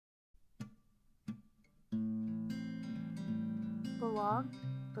belong,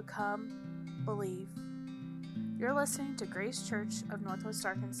 become, believe. You're listening to Grace Church of Northwest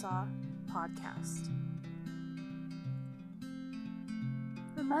Arkansas podcast.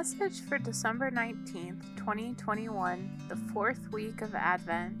 The message for December 19th, 2021, the fourth week of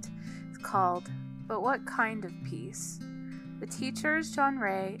Advent, is called, But What Kind of Peace? The teacher is John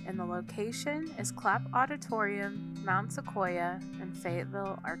Ray, and the location is Clapp Auditorium, Mount Sequoia, in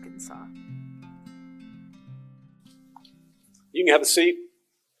Fayetteville, Arkansas. You can have a seat.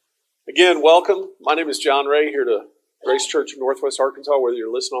 Again, welcome. My name is John Ray, here to Grace Church of Northwest Arkansas, whether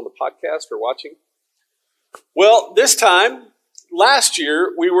you're listening on the podcast or watching. Well, this time, last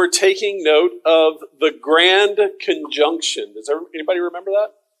year, we were taking note of the Grand Conjunction. Does anybody remember that?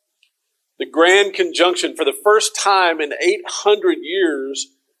 The Grand Conjunction. For the first time in 800 years,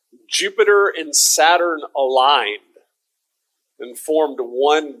 Jupiter and Saturn aligned and formed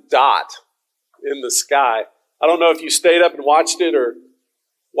one dot in the sky. I don't know if you stayed up and watched it or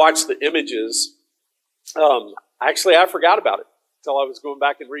watched the images. Actually, I forgot about it until I was going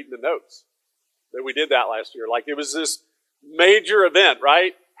back and reading the notes that we did that last year. Like, it was this major event,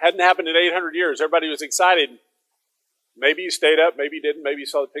 right? Hadn't happened in 800 years. Everybody was excited. Maybe you stayed up, maybe you didn't, maybe you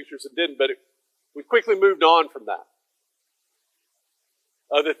saw the pictures and didn't, but we quickly moved on from that.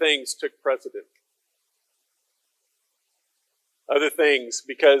 Other things took precedent. Other things,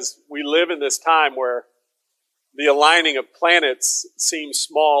 because we live in this time where the aligning of planets seems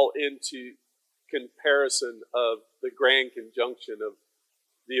small into comparison of the grand conjunction of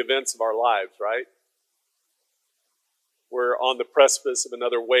the events of our lives, right? We're on the precipice of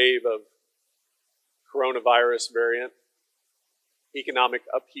another wave of coronavirus variant, economic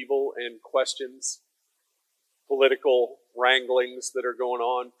upheaval and questions, political wranglings that are going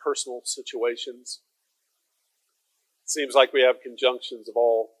on, personal situations. It seems like we have conjunctions of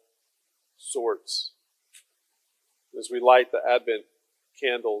all sorts as we light the Advent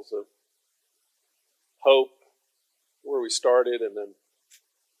candles of hope, where we started, and then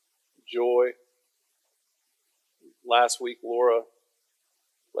joy. Last week, Laura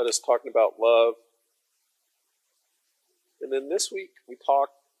led us talking about love. And then this week, we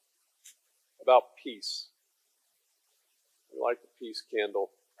talked about peace. We light the peace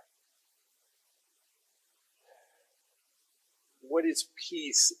candle. What is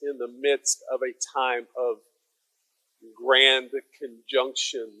peace in the midst of a time of grand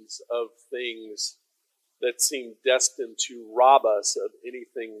conjunctions of things that seem destined to rob us of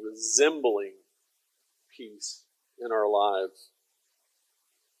anything resembling peace in our lives?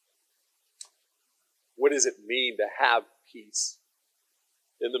 What does it mean to have peace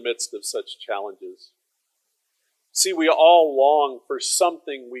in the midst of such challenges? See, we all long for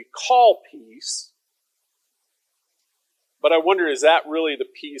something we call peace, but I wonder, is that really the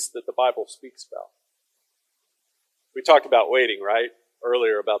peace that the Bible speaks about? We talked about waiting, right?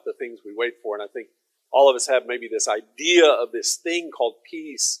 Earlier, about the things we wait for, and I think all of us have maybe this idea of this thing called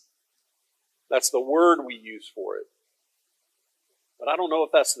peace. That's the word we use for it. But I don't know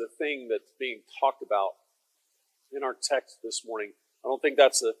if that's the thing that's being talked about in our text this morning. I don't think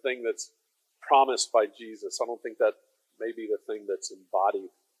that's the thing that's promised by Jesus. I don't think that may be the thing that's embodied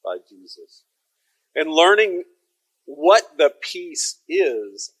by Jesus. And learning what the peace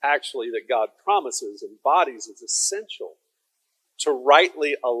is actually that God promises, embodies, is essential to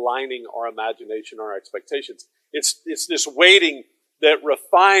rightly aligning our imagination, our expectations. It's this waiting that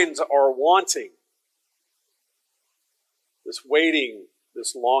refines our wanting. This waiting,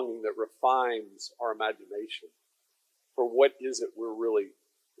 this longing that refines our imagination for what is it we're really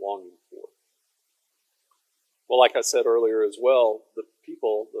longing for. Well, like I said earlier as well, the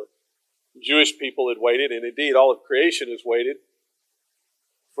Jewish people had waited, and indeed all of creation has waited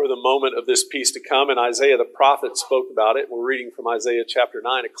for the moment of this peace to come, and Isaiah the prophet spoke about it. We're reading from Isaiah chapter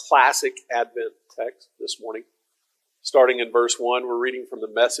 9, a classic Advent text this morning. Starting in verse 1, we're reading from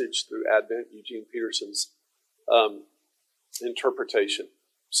the Message through Advent, Eugene Peterson's interpretation.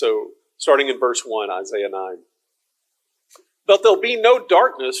 So, starting in verse 1, Isaiah 9. But there'll be no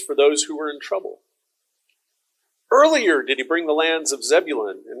darkness for those who are in trouble. Earlier did he bring the lands of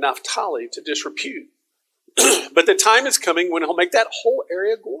Zebulun and Naphtali to disrepute. But the time is coming when he'll make that whole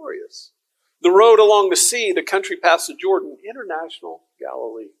area glorious. The road along the sea, the country past the Jordan, international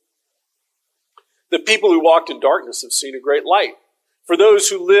Galilee. The people who walked in darkness have seen a great light. For those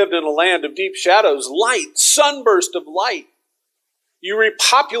who lived in a land of deep shadows, light, sunburst of light. You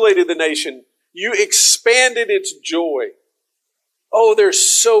repopulated the nation. You expanded its joy. Oh, they're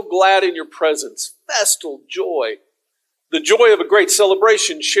so glad in your presence. Festal joy. The joy of a great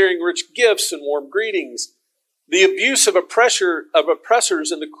celebration, sharing rich gifts and warm greetings. The abuse of oppressors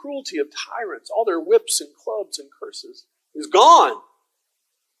and the cruelty of tyrants, all their whips and clubs and curses, is gone,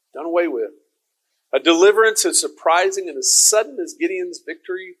 done away with. A deliverance as surprising and as sudden as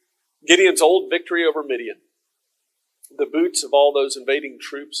Gideon's old victory over Midian. The boots of all those invading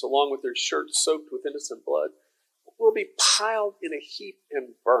troops, along with their shirts soaked with innocent blood, will be piled in a heap and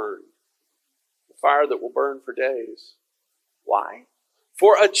burned. A fire that will burn for days. Why?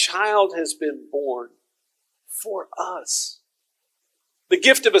 For a child has been born for us. The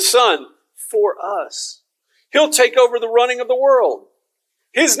gift of a son for us. He'll take over the running of the world.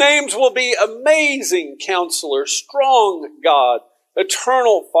 His names will be Amazing Counselor, Strong God,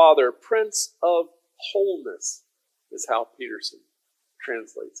 Eternal Father, Prince of Wholeness, is how Peterson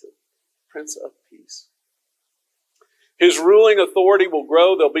translates it. Prince of Peace. His ruling authority will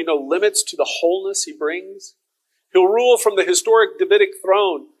grow. There'll be no limits to the wholeness he brings. He'll rule from the historic Davidic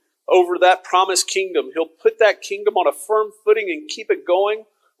throne over that promised kingdom. He'll put that kingdom on a firm footing and keep it going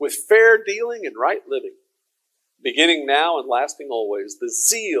with fair dealing and right living. Beginning now and lasting always, the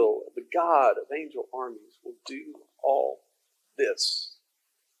zeal of the God of angel armies will do all this.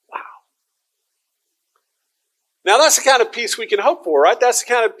 Wow. Now that's the kind of peace we can hope for, right? That's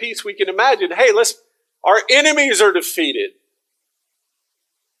the kind of peace we can imagine. Hey, our enemies are defeated.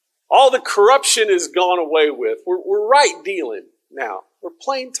 All the corruption is gone away with. We're right dealing now. We're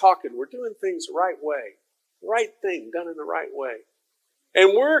plain talking. We're doing things the right way. The right thing done in the right way.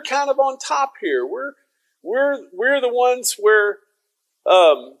 And we're kind of on top here. We're the ones where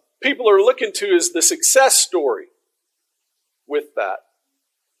people are looking to as the success story with that.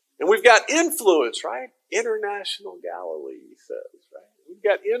 And we've got influence, right? International Galilee, he says, right? We've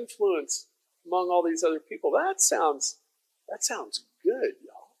got influence among all these other people. That sounds good,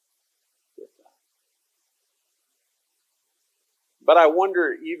 y'all. But I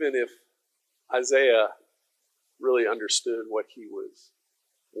wonder even if Isaiah really understood what he was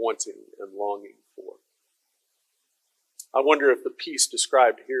wanting and longing for. I wonder if the peace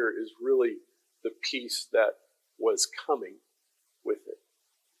described here is really the peace that was coming with it.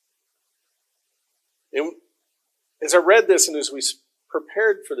 And as I read this and as we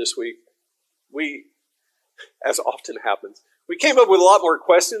prepared for this week, we, as often happens, we came up with a lot more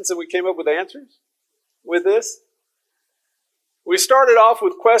questions than we came up with answers with this. We started off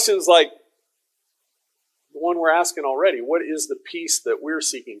with questions like the one we're asking already. What is the peace that we're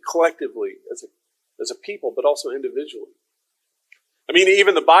seeking collectively as a people, but also individually? I mean,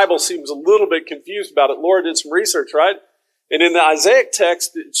 even the Bible seems a little bit confused about it. Laura did some research, right? And in the Isaiah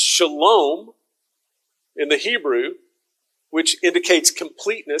text, it's shalom in the Hebrew, which indicates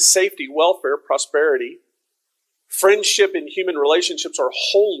completeness, safety, welfare, prosperity. Friendship in human relationships are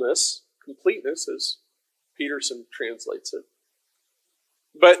wholeness, completeness, as Peterson translates it.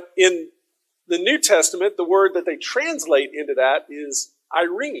 But in the New Testament, the word that they translate into that is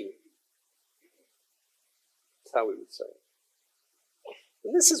irene. That's how we would say it.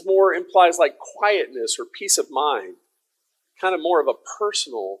 And this is more, implies like quietness or peace of mind. Kind of more of a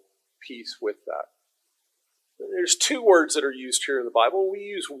personal peace with that. There's two words that are used here in the Bible. We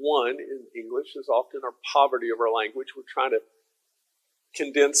use one in English as often our poverty of our language. We're trying to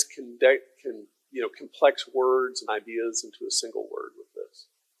condense complex words and ideas into a single word with this.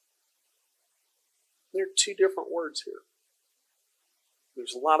 There are two different words here.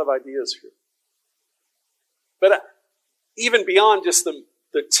 There's a lot of ideas here. But even beyond just the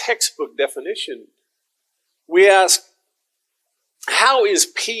textbook definition, we ask, how is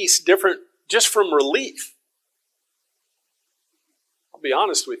peace different just from relief? I'll be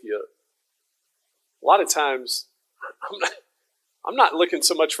honest with you. A lot of times, I'm not looking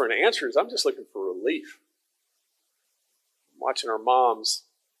so much for an answer as I'm just looking for relief. I'm watching our moms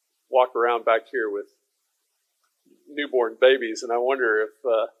walk around back here with newborn babies, and I wonder if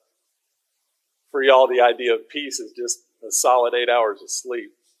for y'all the idea of peace is just a solid 8 hours of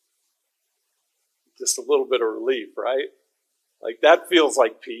sleep. Just a little bit of relief, right? Like that feels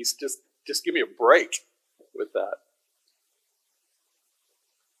like peace. Just give me a break with that.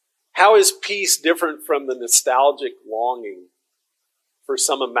 How is peace different from the nostalgic longing for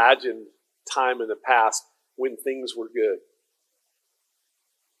some imagined time in the past when things were good?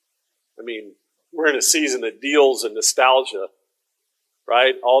 I mean, we're in a season that deals in nostalgia,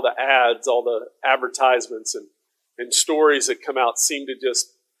 right? All the ads, all the advertisements and stories that come out seem to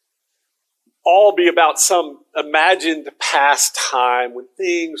just all be about some imagined past time when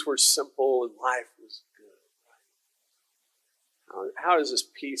things were simple and life was good. How is this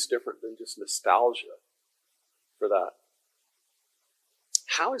peace different than just nostalgia for that?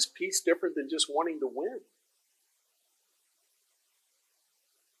 How is peace different than just wanting to win?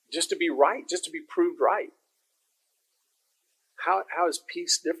 Just to be right, just to be proved right. How is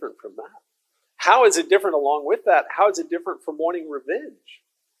peace different from that? How is it different along with that? How is it different from wanting revenge?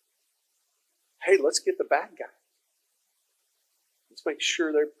 Hey, let's get the bad guy. Let's make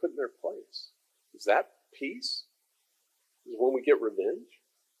sure they're put in their place. Is that peace? Is when we get revenge?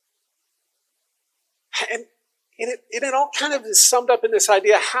 And it all kind of is summed up in this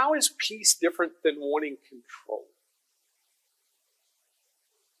idea, how is peace different than wanting control?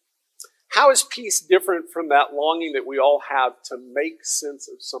 How is peace different from that longing that we all have to make sense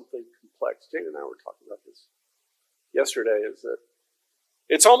of something complex? Jane and I were talking about this yesterday, is that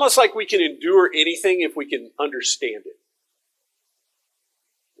it's almost like we can endure anything if we can understand it.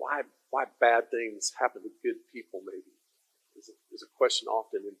 Why bad things happen to good people, maybe, is a question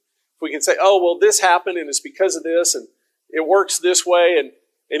often. And if we can say, oh, well, this happened and it's because of this and it works this way,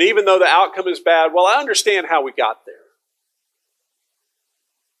 and even though the outcome is bad, well, I understand how we got there.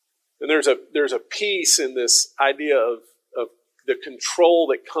 And there's a peace in this idea of the control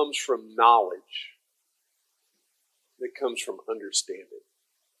that comes from knowledge, that comes from understanding.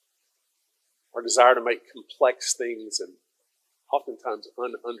 Our desire to make complex things and oftentimes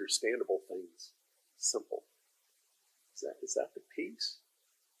ununderstandable things simple. Is that the peace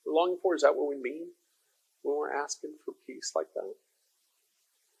we're longing for? Is that what we mean when we're asking for peace like that?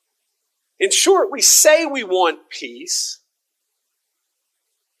 In short, we say we want peace,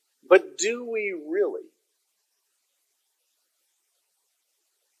 but do we really?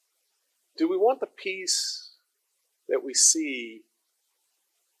 Do we want the peace that we see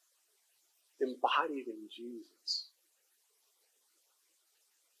embodied in Jesus?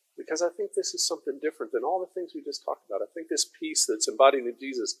 Because I think this is something different than all the things we just talked about. I think this peace that's embodied in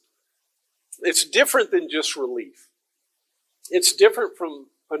Jesus, it's different than just relief. It's different from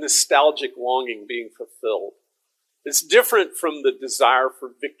a nostalgic longing being fulfilled. It's different from the desire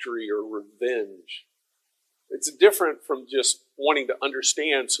for victory or revenge. It's different from just wanting to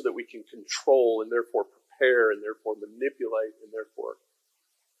understand so that we can control and therefore prepare and therefore manipulate and therefore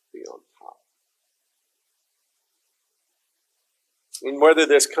be on top. And whether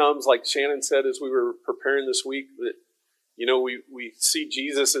this comes, like Shannon said as we were preparing this week, that, we see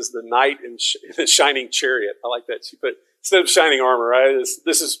Jesus as the knight in the shining chariot. I like that. She put, instead of shining armor, right?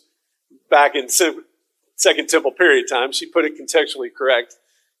 This is back in Second Temple period time. She put it contextually correct.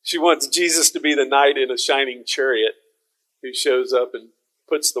 She wants Jesus to be the knight in a shining chariot who shows up and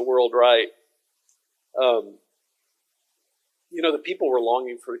puts the world right. The people were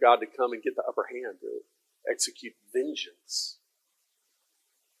longing for God to come and get the upper hand, to execute vengeance.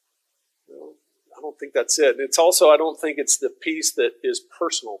 I don't think that's it. And it's also, I don't think it's the peace that is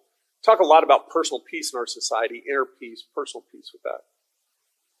personal. We talk a lot about personal peace in our society, inner peace, personal peace with that.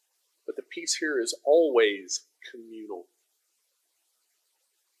 But the peace here is always communal.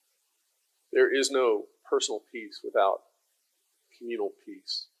 There is no personal peace without communal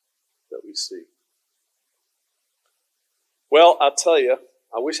peace that we see. Well, I'll tell you,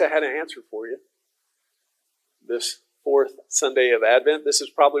 I wish I had an answer for you. This fourth Sunday of Advent, this is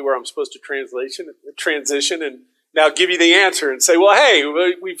probably where I'm supposed to transition and now give you the answer and say, well, hey,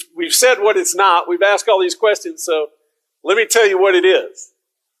 we've said what it's not. We've asked all these questions, so let me tell you what it is.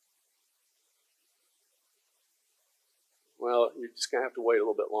 Well, you're just going to have to wait a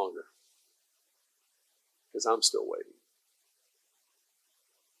little bit longer because I'm still waiting.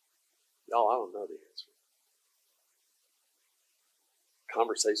 Y'all, I don't know the answer.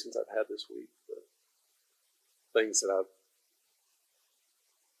 Conversations I've had this week, things that I've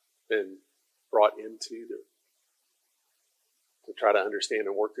been brought into to try to understand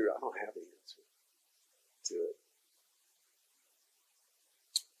and work through, I don't have the answer to it.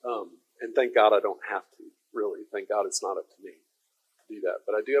 And thank God I don't have to, really. Thank God it's not up to me to do that.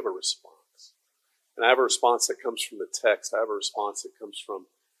 But I do have a response. And I have a response that comes from the text. I have a response that comes from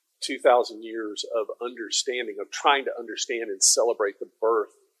 2,000 years of understanding, of trying to understand and celebrate the birth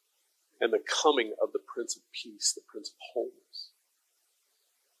and the coming of the Prince of Peace, the Prince of Wholeness.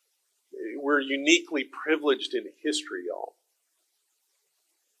 We're uniquely privileged in history, y'all.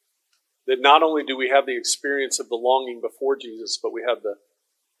 That not only do we have the experience of the longing before Jesus, but we have the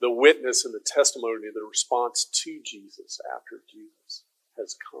witness and the testimony, the response to Jesus after Jesus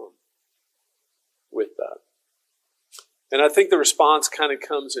has come with that. And I think the response kind of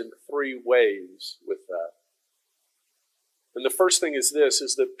comes in three ways with that. And the first thing is this,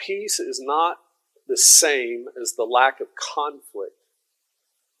 is that peace is not the same as the lack of conflict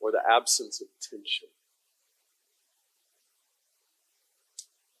or the absence of tension.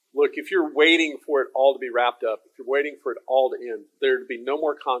 Look, if you're waiting for it all to be wrapped up, if you're waiting for it all to end, there to be no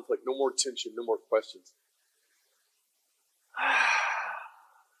more conflict, no more tension, no more questions. Man,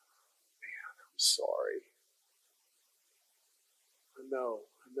 I'm sorry. I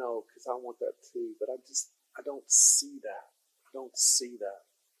know, because I want that too, but I don't see that. I don't see that.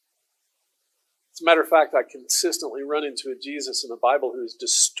 As a matter of fact, I consistently run into a Jesus in the Bible who is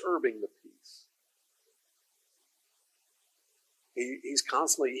disturbing the peace. He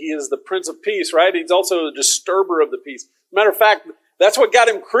is the Prince of Peace, right? He's also a disturber of the peace. Matter of fact, that's what got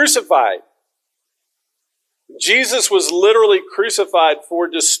him crucified. Jesus was literally crucified for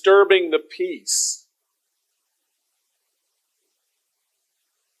disturbing the peace.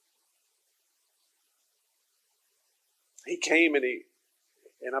 He came and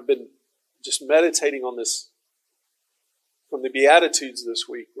I've been just meditating on this from the Beatitudes this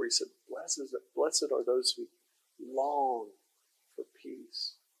week, where he said, blessed are those who long for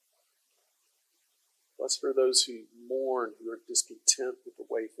peace. Blessed are those who mourn, who are discontent with the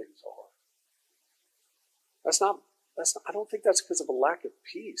way things are. I don't think that's because of a lack of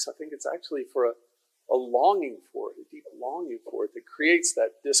peace. I think it's actually for a longing for it, a deep longing for it that creates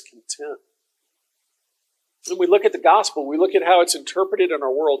that discontent. When we look at the gospel, we look at how it's interpreted in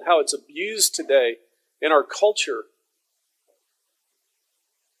our world, how it's abused today in our culture.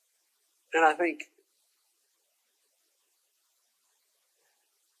 And I think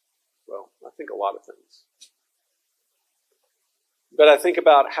a lot of things. But I think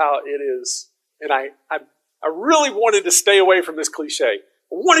about how it is, and I really wanted to stay away from this cliche. I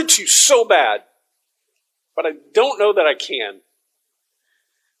wanted to so bad, but I don't know that I can.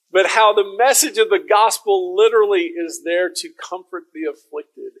 But how the message of the gospel literally is there to comfort the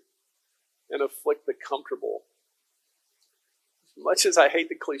afflicted and afflict the comfortable. As much as I hate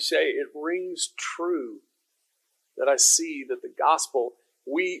the cliche, it rings true that I see that the gospel,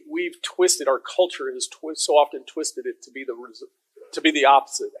 we've twisted, our culture has so often twisted it to be the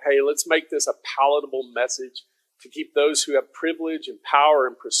opposite. Hey, let's make this a palatable message to keep those who have privilege and power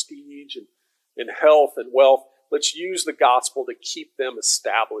and prestige and health and wealth. Let's use the gospel to keep them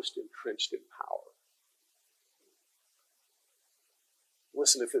established, entrenched in power.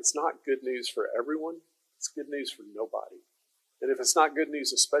 Listen, if it's not good news for everyone, it's good news for nobody. And if it's not good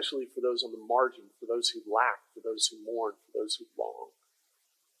news, especially for those on the margin, for those who lack, for those who mourn, for those who long,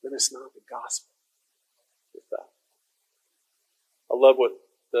 then it's not the gospel with that. I love what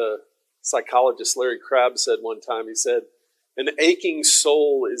the psychologist Larry Crabb said one time. He said, an aching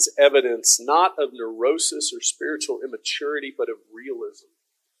soul is evidence not of neurosis or spiritual immaturity, but of realism.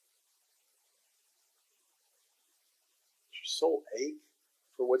 Does your soul ache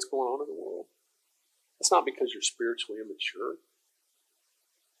for what's going on in the world? It's not because you're spiritually immature.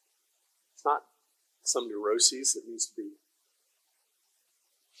 It's not some neuroses that needs to be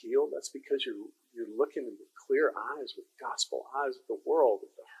healed. That's because you're looking with clear eyes, with gospel eyes at the world,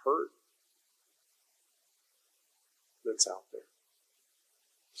 at the hurt that's out there.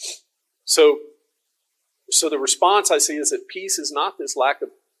 So the response I see is that peace is not this lack of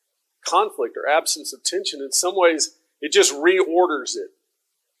conflict or absence of tension. In some ways, it just reorders it.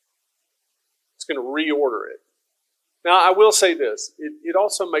 It's going to reorder it. Now, I will say this. It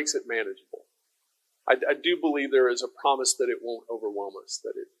also makes it manageable. I do believe there is a promise that it won't overwhelm us,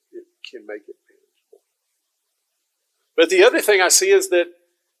 that it can make it manageable. But the other thing I see is that,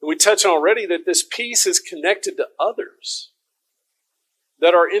 and we touched on already, that this peace is connected to others.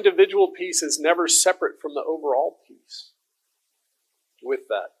 That our individual peace is never separate from the overall peace. With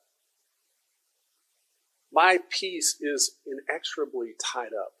that, my peace is inexorably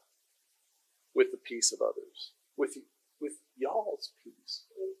tied up with the peace of others, with y'all's peace.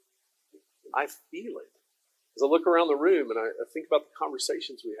 I feel it. As I look around the room and I think about the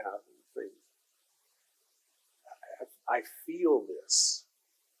conversations we have and things, I feel this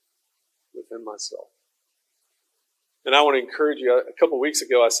within myself. And I want to encourage you. A couple of weeks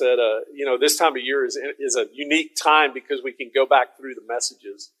ago, I said, this time of year is a unique time because we can go back through the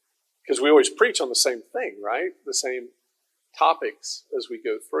messages. Because we always preach on the same thing, right? The same topics as we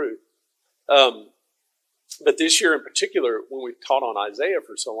go through. But this year in particular, when we taught on Isaiah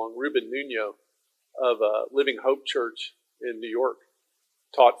for so long, Ruben Nuno of Living Hope Church in New York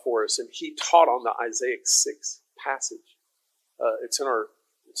taught for us. And he taught on the Isaiah 6 passage. It's in our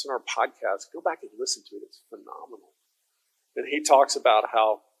podcast. Go back and listen to it. It's phenomenal. And he talks about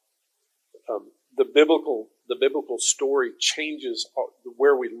how the biblical story changes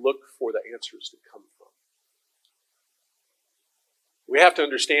where we look for the answers to come from. We have to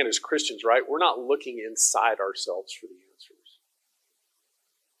understand as Christians, right? We're not looking inside ourselves for the answers.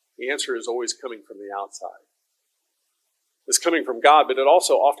 The answer is always coming from the outside. It's coming from God, but it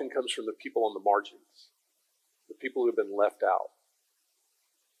also often comes from the people on the margins, the people who have been left out.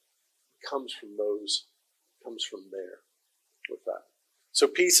 It comes from there with that. So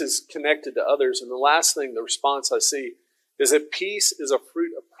peace is connected to others. And the last thing, the response I see, is that peace is a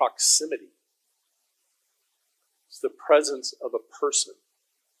fruit of proximity. It's the presence of a person.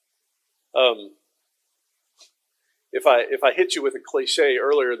 If I hit you with a cliche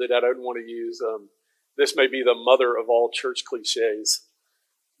earlier that I didn't want to use, this may be the mother of all church cliches,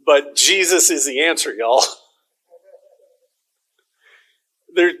 but Jesus is the answer, y'all.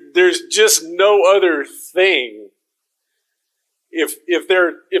 There's just no other thing. If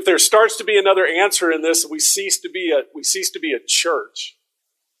there starts to be another answer in this, we cease to be a church.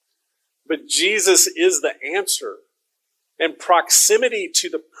 But Jesus is the answer. And proximity to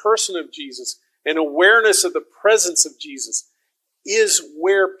the person of Jesus and awareness of the presence of Jesus is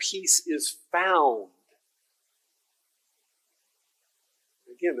where peace is found.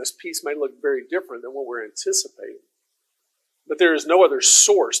 Again, this peace may look very different than what we're anticipating. But there is no other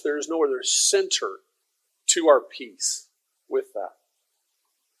source, there is no other center to our peace with that.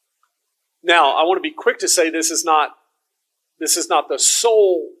 Now, I want to be quick to say this is not the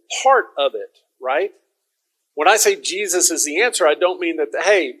sole part of it, right? When I say Jesus is the answer, I don't mean that,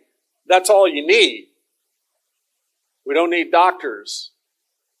 hey, that's all you need. We don't need doctors.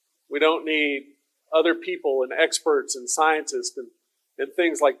 We don't need other people and experts and scientists and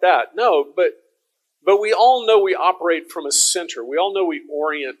things like that. No, but we all know we operate from a center. We all know we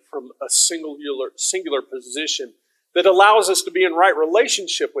orient from a singular position that allows us to be in right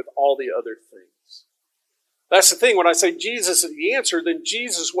relationship with all the other things. That's the thing. When I say Jesus is the answer, then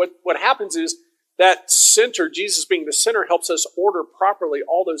Jesus, what happens is that center, Jesus being the center, helps us order properly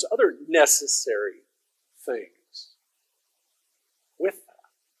all those other necessary things with that.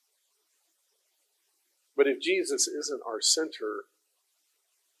 But if Jesus isn't our center,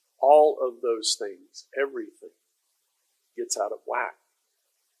 all of those things, everything, gets out of whack.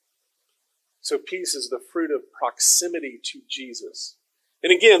 So peace is the fruit of proximity to Jesus.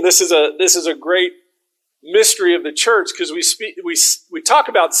 And again, this is a great mystery of the church because we talk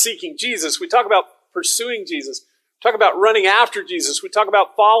about seeking Jesus, we talk about pursuing Jesus, we talk about running after Jesus, we talk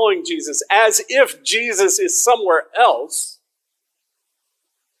about following Jesus as if Jesus is somewhere else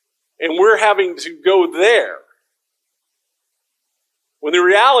and we're having to go there. When the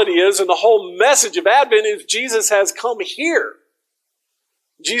reality is, and the whole message of Advent is Jesus has come here.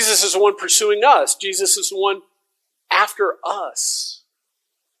 Jesus is the one pursuing us. Jesus is the one after us.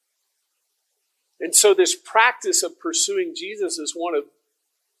 And so this practice of pursuing Jesus is one of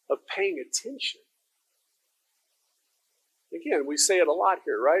paying attention. Again, we say it a lot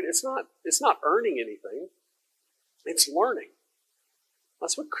here, right? It's not earning anything. It's learning.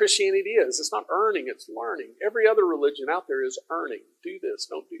 That's what Christianity is. It's not earning, it's learning. Every other religion out there is earning. Do this,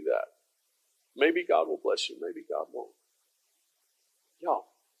 don't do that. Maybe God will bless you, maybe God won't. Y'all,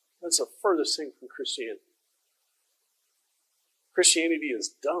 that's the furthest thing from Christianity. Christianity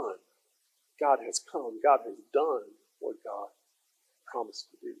is done. God has come. God has done what God promised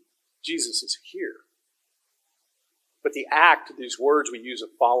to do. Jesus is here. But the act, these words we use of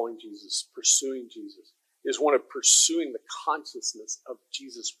following Jesus, pursuing Jesus, is one of pursuing the consciousness of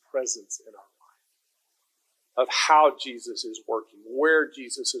Jesus' presence in our life, of how Jesus is working, where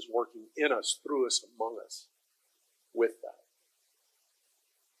Jesus is working in us, through us, among us, with that.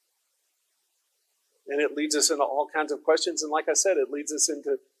 And it leads us into all kinds of questions, and like I said, it leads us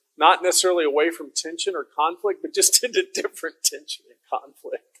into not necessarily away from tension or conflict, but just into different tension and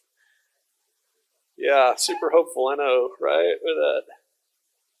conflict. Yeah, super hopeful, I know, right? With that.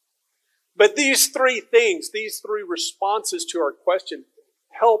 But these three things, these three responses to our question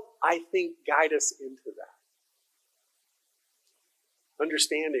help, I think, guide us into that.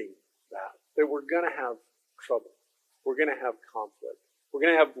 Understanding that we're going to have trouble. We're going to have conflict. We're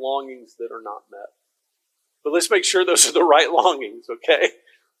going to have longings that are not met. But let's make sure those are the right longings, okay?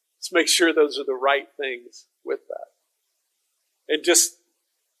 Let's make sure those are the right things with that. And just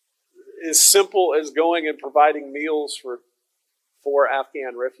as simple as going and providing meals for 4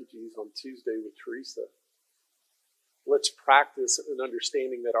 Afghan refugees on Tuesday with Teresa. Let's practice an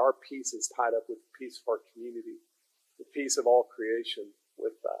understanding that our peace is tied up with the peace of our community, the peace of all creation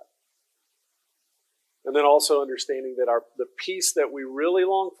with that. And then also understanding that the peace that we really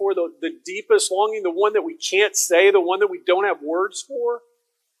long for, the deepest longing, the one that we can't say, the one that we don't have words for,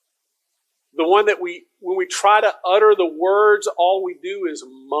 the one that when we try to utter the words, all we do is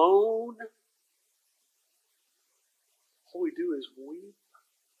moan. All we do is weep.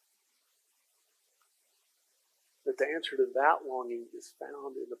 That the answer to that longing is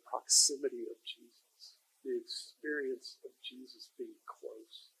found in the proximity of Jesus, the experience of Jesus being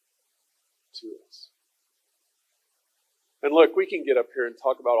close to us. And look, we can get up here and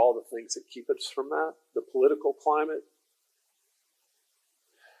talk about all the things that keep us from that, the political climate,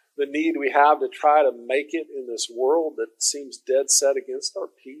 the need we have to try to make it in this world that seems dead set against our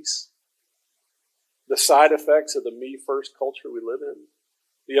peace, the side effects of the me-first culture we live in,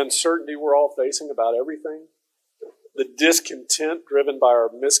 the uncertainty we're all facing about everything, the discontent driven by our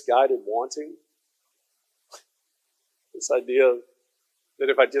misguided wanting, this idea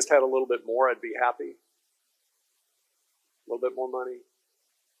that if I just had a little bit more, I'd be happy, a little bit more money, a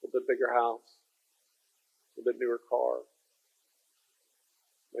little bit bigger house, a little bit newer car,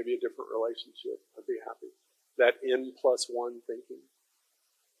 maybe a different relationship, I'd be happy. That N+1 thinking,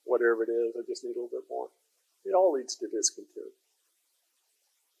 whatever it is, I just need a little bit more. It all leads to discontent.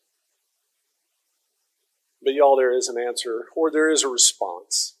 But y'all, there is an answer, or there is a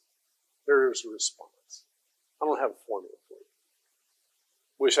response. There is a response. I don't have a formula for you.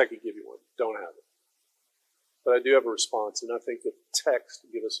 Wish I could give you one. Don't have it. But I do have a response, and I think the text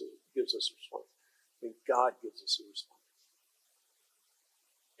gives us a response. I think God gives us a response.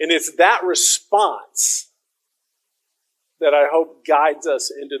 And it's that response that I hope guides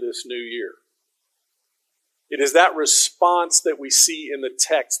us into this new year. It is that response that we see in the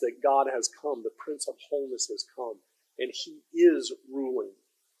text that God has come, the Prince of Wholeness has come, and He is ruling,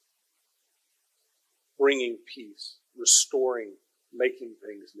 bringing peace, restoring, making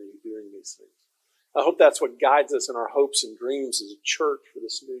things new, doing these things. I hope that's what guides us in our hopes and dreams as a church for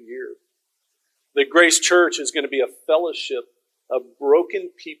this new year. The Grace Church is going to be a fellowship of broken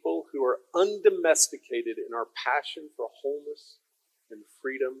people who are undomesticated in our passion for wholeness and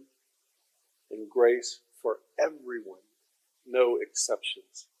freedom and grace for everyone, no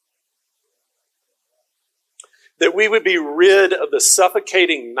exceptions. That we would be rid of the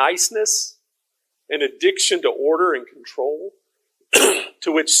suffocating niceness and addiction to order and control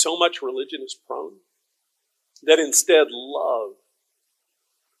to which so much religion is prone. That instead love,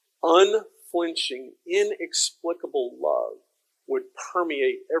 unflinching, inexplicable love, would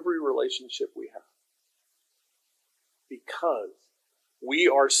permeate every relationship we have. Because we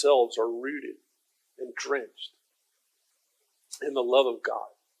ourselves are rooted and drenched in the love of God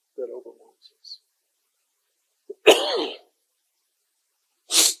that overwhelms us.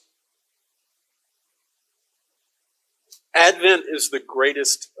 Advent is the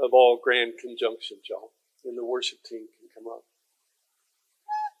greatest of all grand conjunctions, y'all. And the worship team can come up.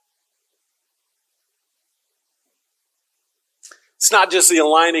 It's not just the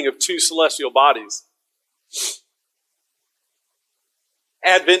aligning of two celestial bodies.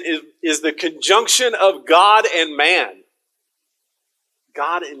 Advent is the conjunction of God and man.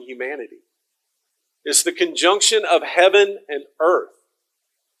 God and humanity. It's the conjunction of heaven and earth.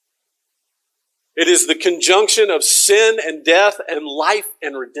 It is the conjunction of sin and death and life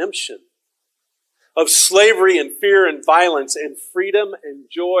and redemption. Of slavery and fear and violence and freedom and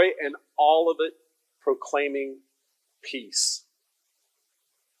joy and all of it proclaiming peace.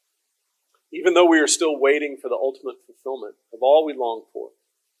 Even though we are still waiting for the ultimate fulfillment of all we long for,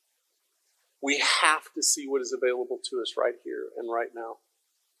 we have to see what is available to us right here and right now.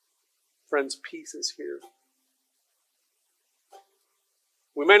 Friends, peace is here.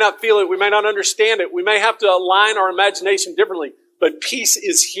 We may not feel it, we may not understand it, we may have to align our imagination differently, but peace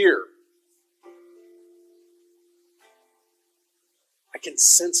is here. I can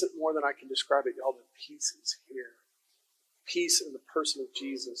sense it more than I can describe it, y'all, but peace is here. Peace in the person of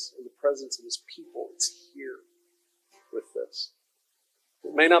Jesus, in the presence of His people. It's here with this.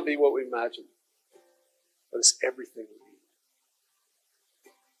 It may not be what we imagine, but it's everything we need.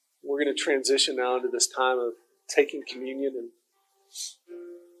 We're going to transition now into this time of taking communion, and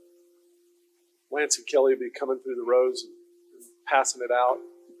Lance and Kelly will be coming through the rows and passing it out.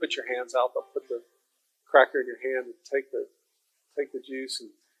 You put your hands out, they'll put the cracker in your hand and take the juice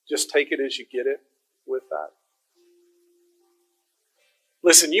and just take it as you get it with that.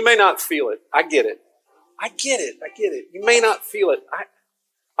 Listen, you may not feel it. I get it. I get it. You may not feel it.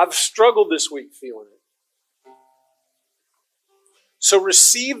 I've struggled this week feeling it. So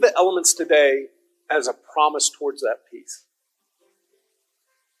receive the elements today as a promise towards that peace.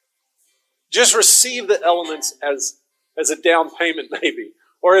 Just receive the elements as a down payment maybe,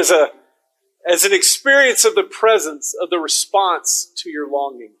 or as an experience of the presence, of the response to your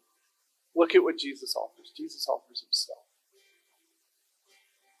longing. Look at what Jesus offers. Jesus offers Himself.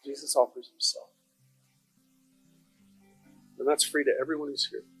 Jesus offers Himself. And that's free to everyone who's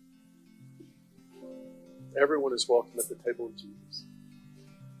here. Everyone is welcome at the table of Jesus.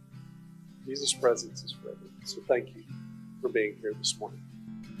 Jesus' presence is forever. So thank you for being here this morning.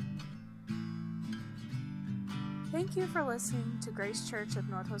 Thank you for listening to Grace Church of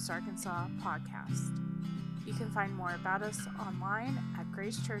Northwest Arkansas podcast. You can find more about us online at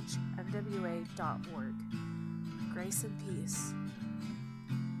gracechurchnwa.org. Grace and peace.